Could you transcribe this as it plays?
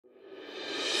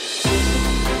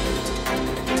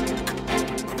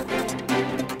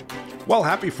Well,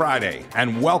 happy Friday,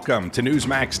 and welcome to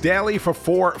Newsmax Daily for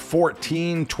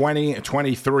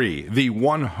 4/14/2023, the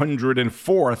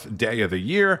 104th day of the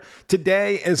year.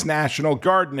 Today is National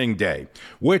Gardening Day,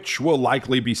 which will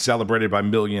likely be celebrated by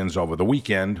millions over the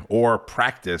weekend, or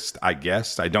practiced, I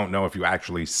guess. I don't know if you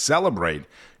actually celebrate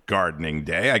Gardening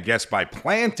Day. I guess by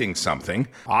planting something.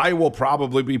 I will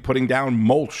probably be putting down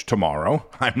mulch tomorrow.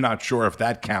 I'm not sure if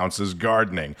that counts as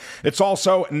gardening. It's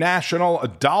also National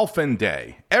Dolphin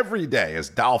Day. Every day is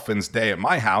Dolphins Day at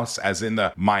my house, as in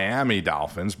the Miami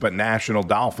Dolphins, but National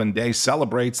Dolphin Day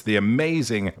celebrates the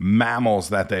amazing mammals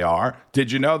that they are.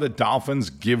 Did you know that dolphins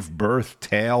give birth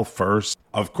tail first?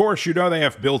 Of course, you know they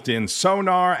have built-in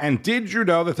sonar, and did you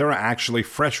know that there are actually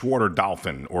freshwater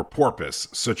dolphin or porpoise,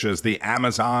 such as the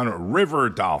Amazon River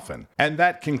dolphin? And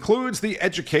that concludes the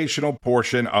educational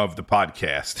portion of the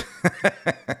podcast.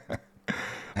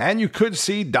 And you could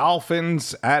see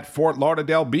dolphins at Fort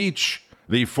Lauderdale Beach.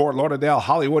 The Fort Lauderdale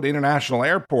Hollywood International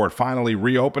Airport finally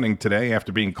reopening today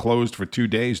after being closed for 2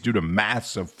 days due to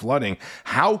massive flooding.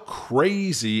 How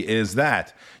crazy is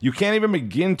that? You can't even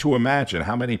begin to imagine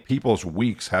how many people's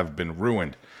weeks have been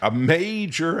ruined. A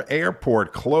major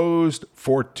airport closed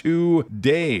for 2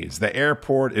 days. The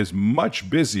airport is much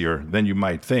busier than you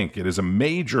might think. It is a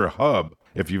major hub.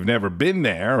 If you've never been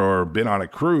there or been on a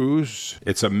cruise,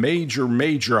 it's a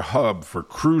major hub for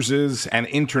cruises and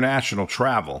international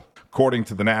travel. According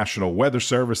to the National Weather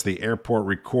Service, the airport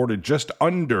recorded just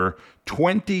under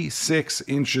 26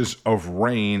 inches of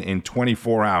rain in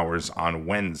 24 hours on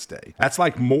Wednesday. That's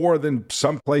like more than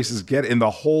some places get in the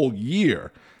whole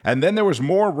year. And then there was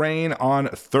more rain on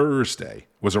Thursday. It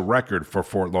was a record for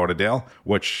Fort Lauderdale,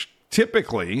 which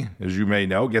typically, as you may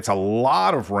know, gets a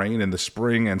lot of rain in the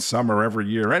spring and summer every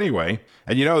year anyway.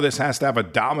 And you know this has to have a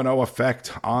domino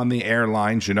effect on the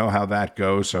airlines. You know how that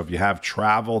goes. So if you have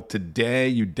travel today,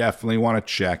 you definitely want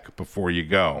to check before you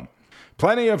go.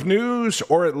 Plenty of news,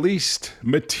 or at least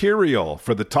material,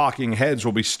 for the talking heads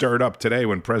will be stirred up today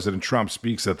when President Trump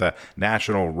speaks at the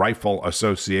National Rifle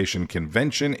Association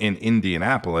convention in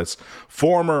Indianapolis.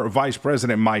 Former Vice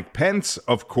President Mike Pence,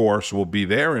 of course, will be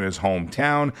there in his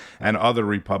hometown, and other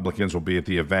Republicans will be at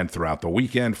the event throughout the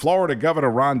weekend. Florida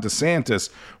Governor Ron DeSantis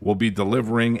will be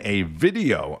delivering a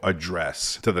video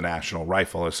address to the National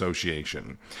Rifle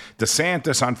Association.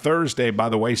 DeSantis on Thursday, by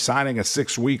the way, signing a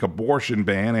 6-week abortion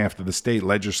ban after the state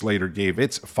legislature gave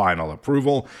its final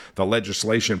approval. The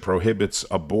legislation prohibits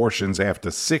abortions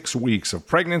after 6 weeks of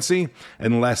pregnancy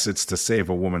unless it's to save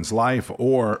a woman's life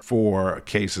or for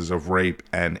cases of rape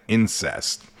and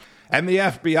incest. And the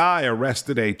FBI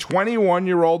arrested a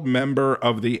 21-year-old member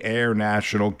of the Air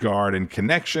National Guard in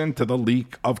connection to the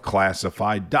leak of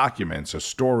classified documents, a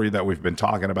story that we've been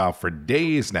talking about for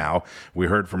days now. We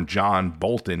heard from John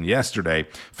Bolton yesterday.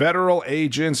 Federal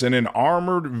agents in an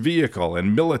armored vehicle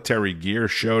and military gear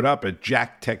showed up at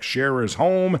Jack Teixeira's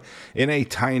home in a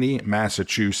tiny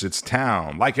Massachusetts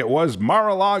town, like it was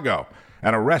Mar-a-Lago,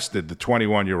 and arrested the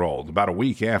 21-year-old about a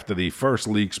week after the first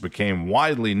leaks became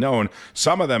widely known.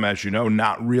 Some of them, as you know,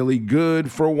 not really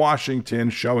good for Washington,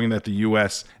 showing that the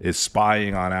U.S. is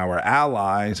spying on our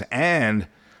allies and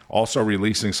also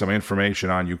releasing some information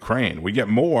on Ukraine. We get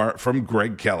more from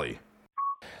Greg Kelly.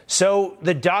 So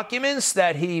the documents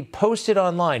that he posted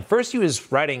online, first he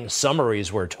was writing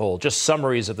summaries, we're told, just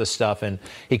summaries of the stuff, and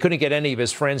he couldn't get any of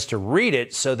his friends to read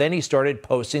it, so then he started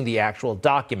posting the actual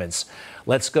documents.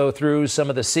 Let's go through some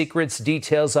of the secrets,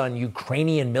 details on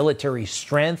Ukrainian military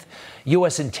strength,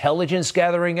 U.S. intelligence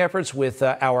gathering efforts with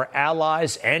our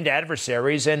allies and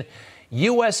adversaries, and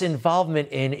U.S. involvement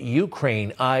in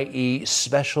Ukraine, i.e.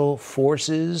 special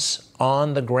forces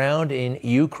on the ground in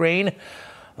Ukraine.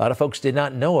 A lot of folks did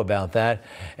not know about that.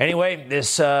 Anyway,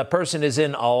 this person is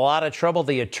in a lot of trouble.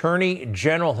 The Attorney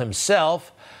General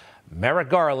himself, Merrick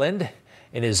Garland,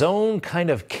 in his own kind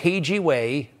of cagey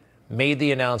way, made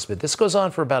the announcement. This goes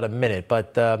on for about a minute,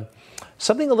 but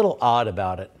something a little odd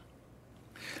about it.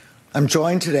 I'm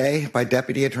joined today by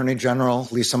Deputy Attorney General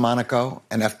Lisa Monaco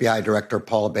and FBI Director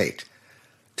Paul Bate.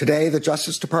 Today, the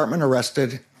Justice Department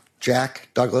arrested Jack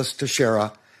Douglas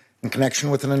Teixeira in connection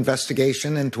with an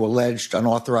investigation into alleged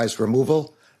unauthorized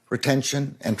removal,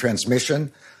 retention, and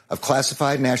transmission of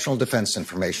classified national defense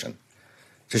information.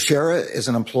 Teixeira is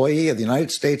an employee of the United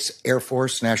States Air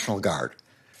Force National Guard.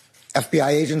 FBI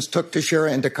agents took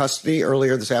Teixeira into custody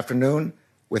earlier this afternoon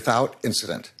without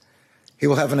incident. He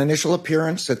will have an initial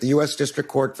appearance at the U.S. District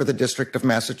Court for the District of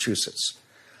Massachusetts.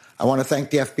 I want to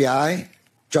thank the FBI,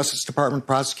 Justice Department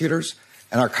prosecutors,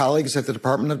 and our colleagues at the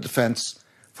Department of Defense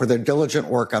for their diligent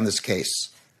work on this case.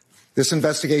 This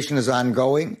investigation is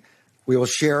ongoing. We will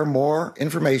share more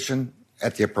information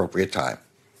at the appropriate time.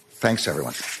 Thanks,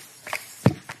 everyone.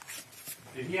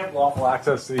 he have lawful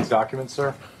access to these documents,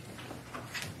 sir?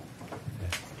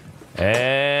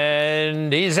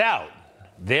 And he's out.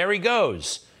 There he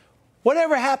goes.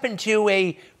 Whatever happened to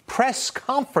a press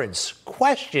conference?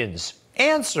 Questions,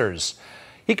 answers.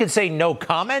 He could say no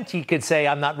comment. He could say,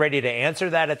 I'm not ready to answer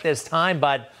that at this time,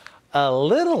 but a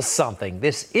little something.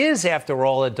 This is, after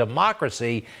all, a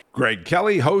democracy. Greg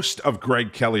Kelly, host of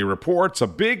Greg Kelly Reports. A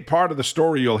big part of the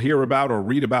story you'll hear about or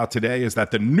read about today is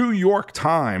that the New York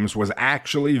Times was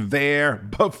actually there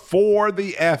before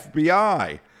the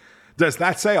FBI. Does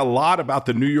that say a lot about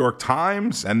the New York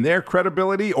Times and their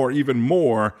credibility, or even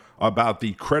more about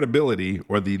the credibility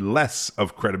or the less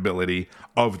of credibility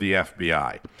of the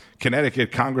FBI?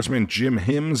 Connecticut Congressman Jim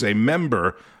Hims, a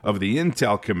member of the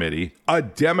Intel Committee, a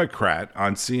Democrat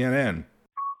on CNN.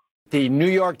 The New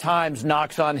York Times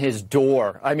knocks on his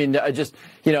door. I mean, I've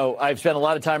spent a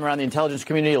lot of time around the intelligence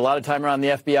community, a lot of time around the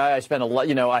FBI. I spent a lot,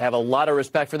 I have a lot of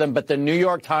respect for them. But the New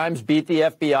York Times beat the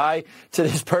FBI to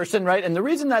this person, right? And the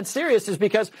reason that's serious is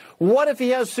because what if he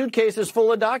has suitcases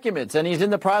full of documents and he's in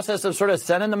the process of sort of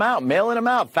sending them out, mailing them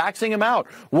out, faxing them out?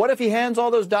 What if he hands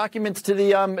all those documents to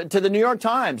the New York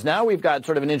Times? Now we've got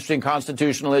sort of an interesting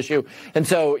constitutional issue. And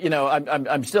so,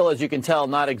 I'm still, as you can tell,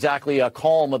 not exactly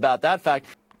calm about that fact.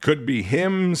 Could be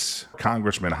Hims,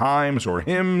 Congressman Himes or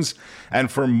Hims. And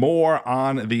for more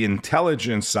on the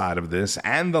intelligence side of this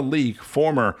and the leak,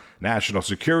 former National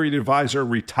Security Advisor,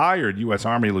 retired U.S.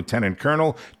 Army Lieutenant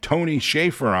Colonel Tony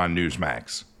Shaffer on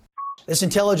Newsmax. This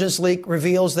intelligence leak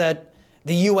reveals that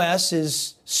the U.S.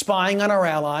 is spying on our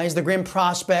allies, the grim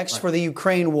prospects for the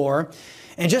Ukraine war,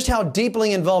 and just how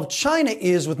deeply involved China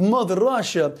is with Mother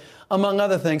Russia, among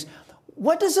other things.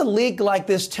 What does a leak like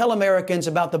this tell Americans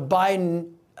about the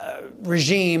Biden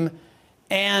regime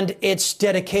and its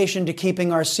dedication to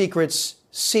keeping our secrets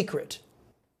secret?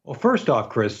 Well, first off,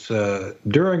 Chris,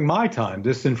 during my time,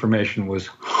 this information was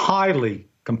highly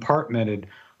compartmented,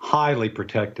 highly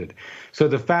protected. So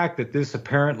the fact that this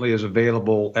apparently is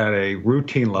available at a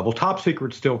routine level, top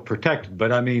secret, still protected.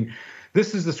 But I mean,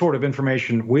 this is the sort of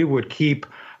information we would keep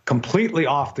completely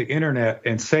off the internet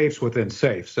and safes within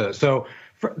safes.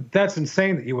 That's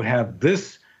insane that you would have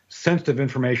this sensitive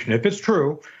information, if it's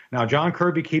true. Now, John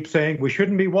Kirby keeps saying we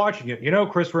shouldn't be watching it.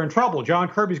 Chris, we're in trouble. John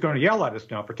Kirby's going to yell at us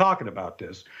now for talking about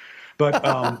this. But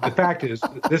the fact is,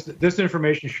 this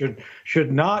information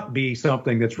should not be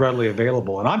something that's readily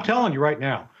available. And I'm telling you right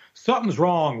now, something's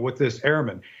wrong with this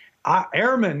airman.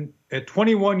 Airmen at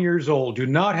 21 years old do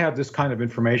not have this kind of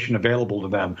information available to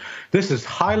them. This is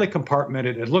highly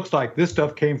compartmented. It looks like this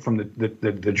stuff came from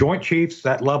the Joint Chiefs,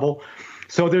 that level.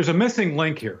 So there's a missing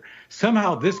link here.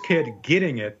 Somehow this kid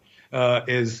getting it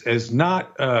is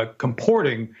not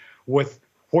comporting with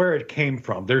where it came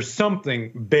from. There's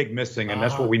something big missing, and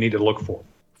that's what we need to look for.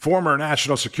 Former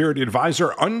National Security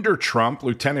Advisor under Trump,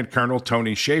 Lieutenant Colonel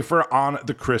Tony Shaffer on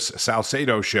The Chris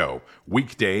Salcedo Show,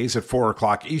 weekdays at 4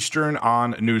 o'clock Eastern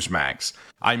on Newsmax.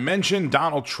 I mentioned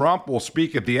Donald Trump will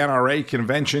speak at the NRA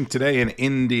convention today in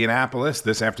Indianapolis,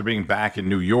 this after being back in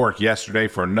New York yesterday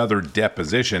for another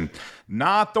deposition.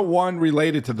 Not the one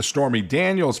related to the Stormy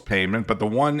Daniels payment, but the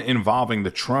one involving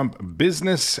the Trump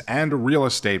business and real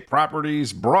estate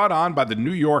properties brought on by the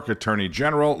New York Attorney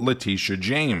General Letitia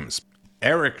James.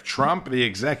 Eric Trump, the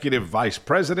executive vice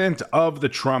president of the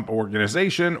Trump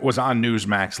Organization, was on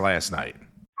Newsmax last night.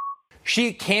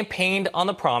 She campaigned on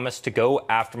the promise to go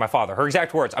after my father. Her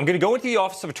exact words: I'm going to go into the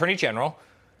office of Attorney General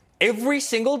every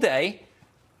single day.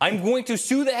 I'm going to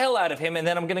sue the hell out of him, and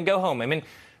then I'm going to go home. I mean,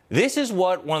 this is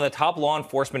what one of the top law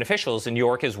enforcement officials in New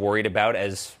York is worried about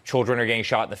as children are getting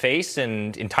shot in the face.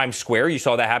 And in Times Square, you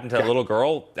saw that happen to a little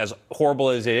girl. As horrible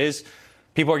as it is,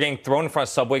 people are getting thrown in front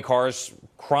of subway cars.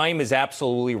 Crime is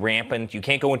absolutely rampant. You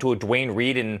can't go into a Duane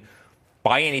Reade and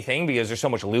buy anything because there's so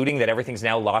much looting that everything's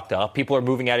now locked up. People are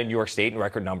moving out of New York State in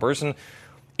record numbers, and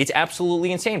it's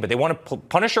absolutely insane. But they want to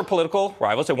punish their political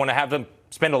rivals. They want to have them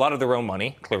spend a lot of their own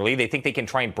money, clearly. They think they can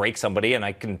try and break somebody, and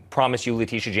I can promise you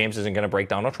Letitia James isn't going to break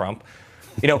Donald Trump.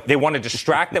 They want to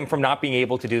distract them from not being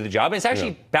able to do the job. And it's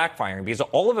actually backfiring because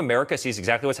all of America sees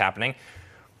exactly what's happening.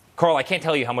 Carl, I can't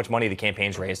tell you how much money the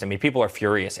campaign's raised. I mean, people are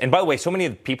furious. And by the way, so many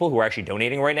of the people who are actually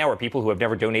donating right now are people who have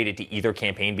never donated to either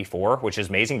campaign before, which is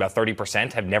amazing. About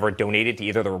 30% have never donated to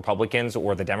either the Republicans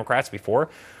or the Democrats before.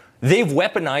 They've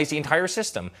weaponized the entire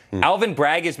system. Alvin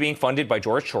Bragg is being funded by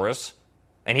George Soros,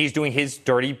 and he's doing his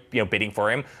dirty bidding for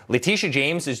him. Letitia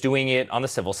James is doing it on the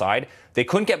civil side. They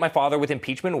couldn't get my father with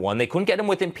impeachment 1. They couldn't get him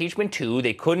with impeachment 2.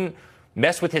 They couldn't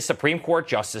mess with his Supreme Court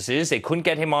justices. They couldn't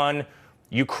get him on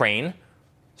Ukraine.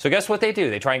 So guess what they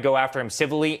do? They try and go after him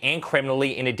civilly and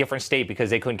criminally in a different state because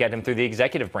they couldn't get him through the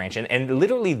executive branch. And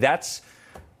literally that's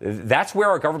That's where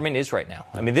our government is right now.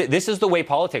 I mean, this is the way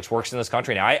politics works in this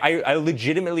country now. I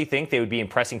legitimately think they would be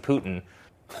impressing Putin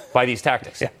by these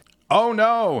tactics. Yeah. Oh,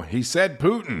 no, he said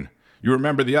Putin. You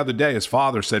remember the other day his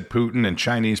father said Putin and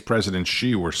Chinese President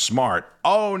Xi were smart.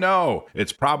 Oh, no,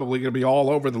 it's probably going to be all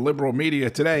over the liberal media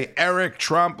today. Eric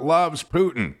Trump loves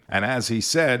Putin. And as he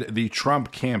said, the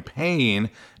Trump campaign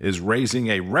is raising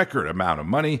a record amount of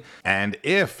money. And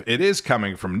if it is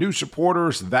coming from new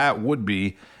supporters, that would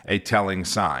be a telling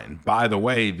sign. By the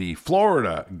way, the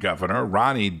Florida governor,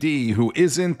 Ronnie D., who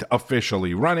isn't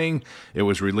officially running, it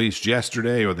was released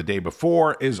yesterday or the day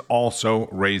before, is also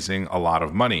raising a lot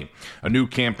of money. A new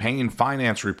campaign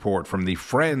finance report from the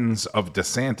Friends of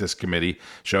DeSantis committee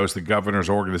shows the governor's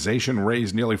organization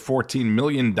raised nearly $14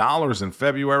 million in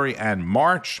February and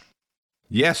March.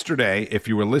 Yesterday, if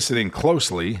you were listening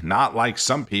closely, not like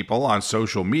some people on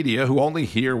social media who only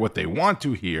hear what they want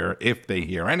to hear if they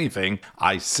hear anything,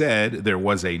 I said there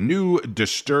was a new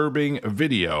disturbing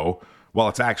video. Well,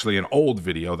 it's actually an old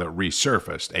video that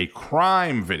resurfaced, a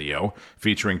crime video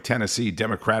featuring Tennessee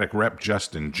Democratic Rep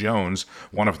Justin Jones,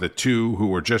 one of the two who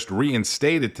were just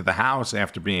reinstated to the House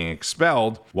after being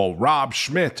expelled. Well, Rob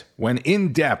Schmidt went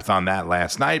in depth on that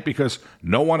last night because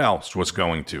no one else was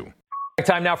going to.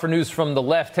 Time now for news from the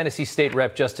left. Tennessee State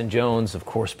Rep Justin Jones, of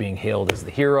course, being hailed as the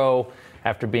hero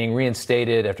after being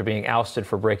reinstated, after being ousted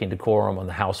for breaking decorum on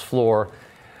the House floor.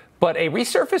 But a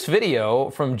resurfaced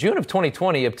video from June of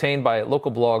 2020 obtained by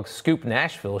local blog Scoop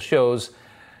Nashville shows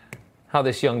how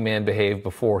this young man behaved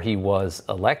before he was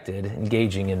elected,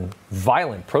 engaging in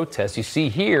violent protests. You see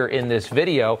here in this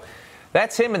video,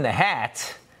 that's him in the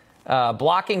hat.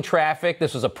 Blocking traffic.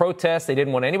 This was a protest. They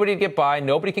didn't want anybody to get by.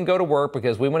 Nobody can go to work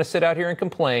because we want to sit out here and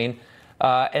complain.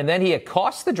 And then he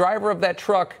accosts the driver of that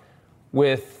truck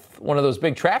with one of those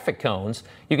big traffic cones.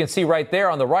 You can see right there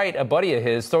on the right, a buddy of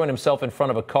his throwing himself in front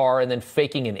of a car and then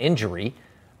faking an injury.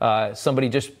 Somebody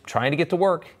just trying to get to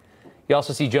work. You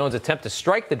also see Jones attempt to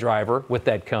strike the driver with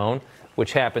that cone,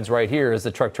 which happens right here as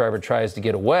the truck driver tries to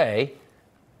get away.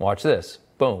 Watch this.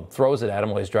 Boom. Throws it at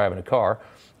him while he's driving a car.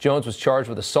 Jones was charged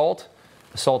with assault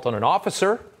on an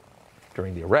officer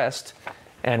during the arrest,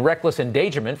 and reckless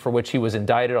endangerment, for which he was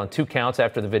indicted on 2 counts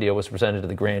after the video was presented to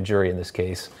the grand jury in this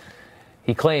case.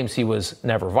 He claims he was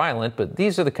never violent, but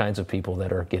these are the kinds of people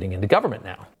that are getting into government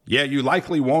now. Yeah, you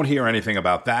likely won't hear anything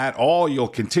about that. All you'll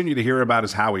continue to hear about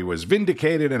is how he was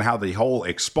vindicated and how the whole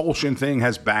expulsion thing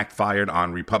has backfired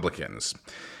on Republicans.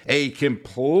 A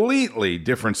completely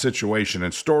different situation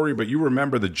and story, but you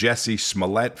remember the Jussie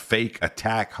Smollett fake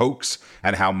attack hoax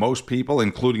and how most people,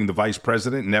 including the vice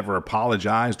president, never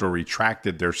apologized or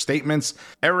retracted their statements.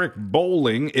 Eric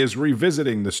Bolling is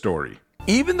revisiting the story.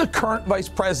 Even the current vice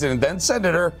president, then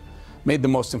senator, made the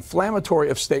most inflammatory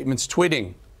of statements,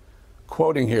 tweeting,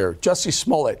 quoting here, Jussie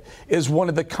Smollett is one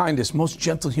of the kindest, most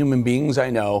gentle human beings I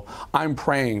know. I'm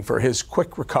praying for his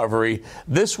quick recovery.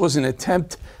 This was an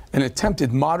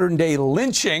attempted modern-day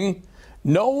lynching.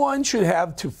 No one should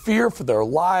have to fear for their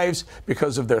lives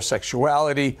because of their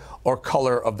sexuality or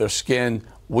color of their skin.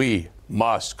 We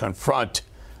must confront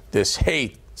this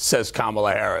hate, says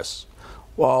Kamala Harris.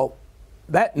 Well,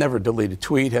 that never deleted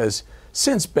tweet has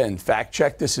since been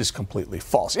fact-checked. This is completely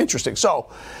false. Interesting. So,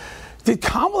 did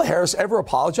Kamala Harris ever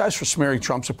apologize for smearing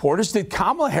Trump supporters? Did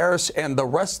Kamala Harris and the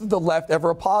rest of the left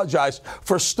ever apologize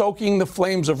for stoking the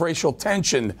flames of racial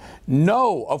tension?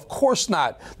 No, of course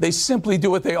not. They simply do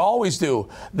what they always do.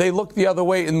 They look the other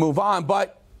way and move on.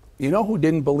 But you know who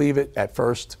didn't believe it at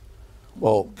first?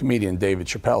 Well, comedian David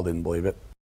Chappelle didn't believe it.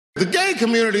 The gay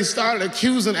community started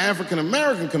accusing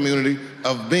African-American community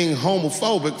of being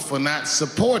homophobic for not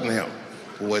supporting him.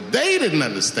 What they didn't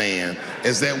understand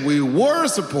is that we were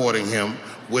supporting him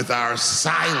with our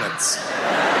silence.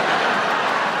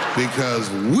 Because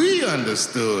we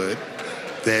understood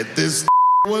that this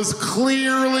was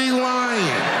clearly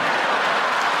lying.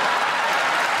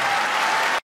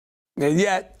 And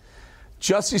yet,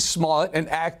 Jussie Smollett, an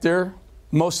actor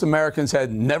most Americans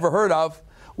had never heard of,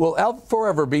 will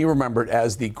forever be remembered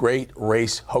as the great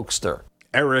race hoaxer.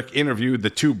 Eric interviewed the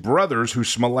 2 brothers who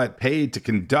Smollett paid to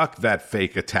conduct that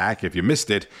fake attack. If you missed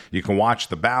it, you can watch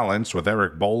The Balance with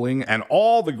Eric Bolling and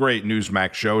all the great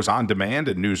Newsmax shows on demand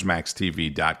at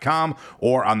newsmaxtv.com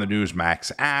or on the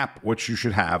Newsmax app, which you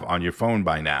should have on your phone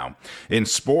by now. In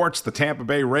sports, the Tampa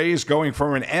Bay Rays going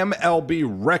for an MLB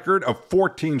record of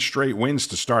 14 straight wins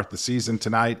to start the season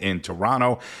tonight in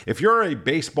Toronto. If you're a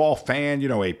baseball fan,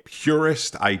 a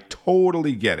purist, I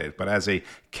totally get it. But as a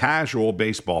casual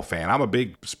baseball fan, I'm a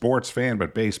big sports fan,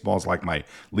 but baseball's like my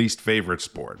least favorite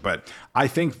sport. But I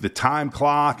think the time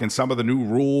clock and some of the new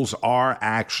rules are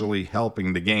actually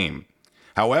helping the game.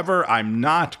 However, I'm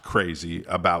not crazy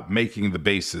about making the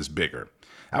bases bigger.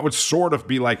 That would sort of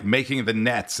be like making the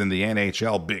nets in the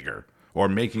NHL bigger, or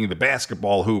making the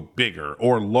basketball hoop bigger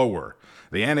or lower.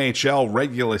 The NHL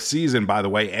regular season, by the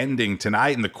way, ending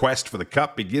tonight, and the quest for the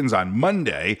cup begins on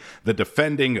Monday. The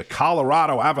defending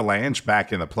Colorado Avalanche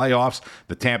back in the playoffs,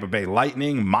 the Tampa Bay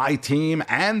Lightning, my team,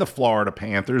 and the Florida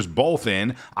Panthers both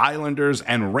in, Islanders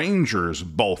and Rangers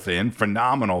both in.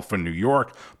 Phenomenal for New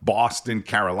York, Boston,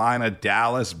 Carolina,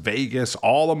 Dallas, Vegas,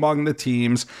 all among the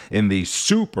teams in the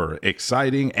super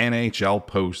exciting NHL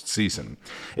postseason.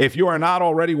 If you are not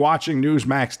already watching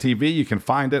Newsmax TV, you can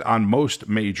find it on most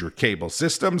major cable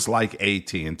systems like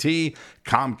AT&T,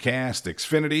 Comcast,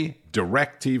 Xfinity,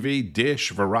 DirecTV,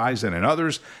 Dish, Verizon, and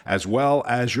others, as well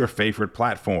as your favorite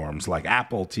platforms like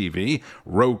Apple TV,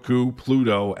 Roku,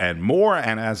 Pluto, and more.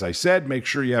 And as I said, make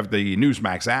sure you have the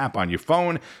Newsmax app on your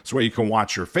phone so you can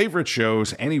watch your favorite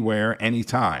shows anywhere,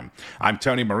 anytime. I'm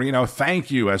Tony Marino.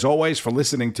 Thank you, as always, for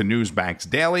listening to Newsmax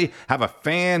Daily. Have a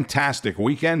fantastic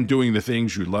weekend doing the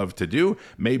things you love to do.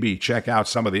 Maybe check out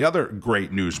some of the other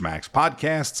great Newsmax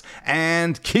podcasts,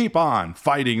 and keep on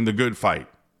fighting the good fight.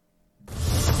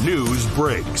 News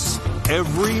breaks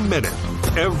every minute,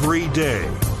 every day.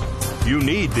 You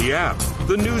need the app,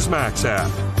 the Newsmax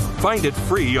app. Find it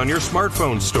free on your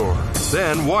smartphone store.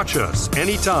 Then watch us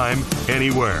anytime,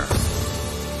 anywhere.